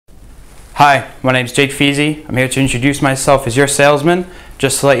Hi, my name is Jake Feasy. I'm here to introduce myself as your salesman.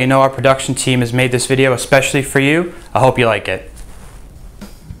 Just to let you know, our production team has made this video especially for you. I hope you like it.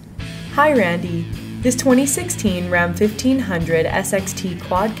 Hi Randy. This 2016 Ram 1500 SXT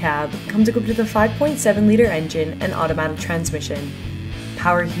quad cab comes equipped with a 5.7-liter engine and automatic transmission,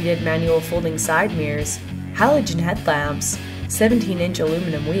 power-heated manual folding side mirrors, halogen headlamps, 17-inch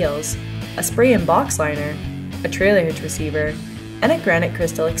aluminum wheels, a spray and box liner, a trailer hitch receiver, and a granite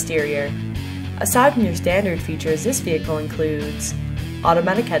crystal exterior. Aside from your standard features, this vehicle includes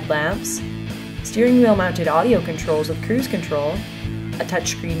automatic headlamps, steering wheel mounted audio controls with cruise control, a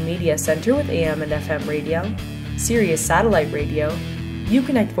touchscreen media center with AM and FM radio, Sirius satellite radio,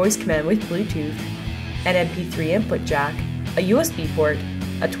 Uconnect voice command with Bluetooth, an MP3 input jack, a USB port,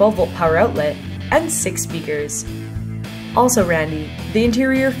 a 12-volt power outlet, and 6 speakers. Also Randy, the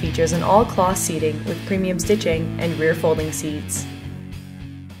interior features an all-cloth seating with premium stitching and rear folding seats.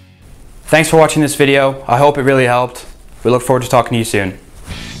 Thanks for watching this video. I hope it really helped. We look forward to talking to you soon.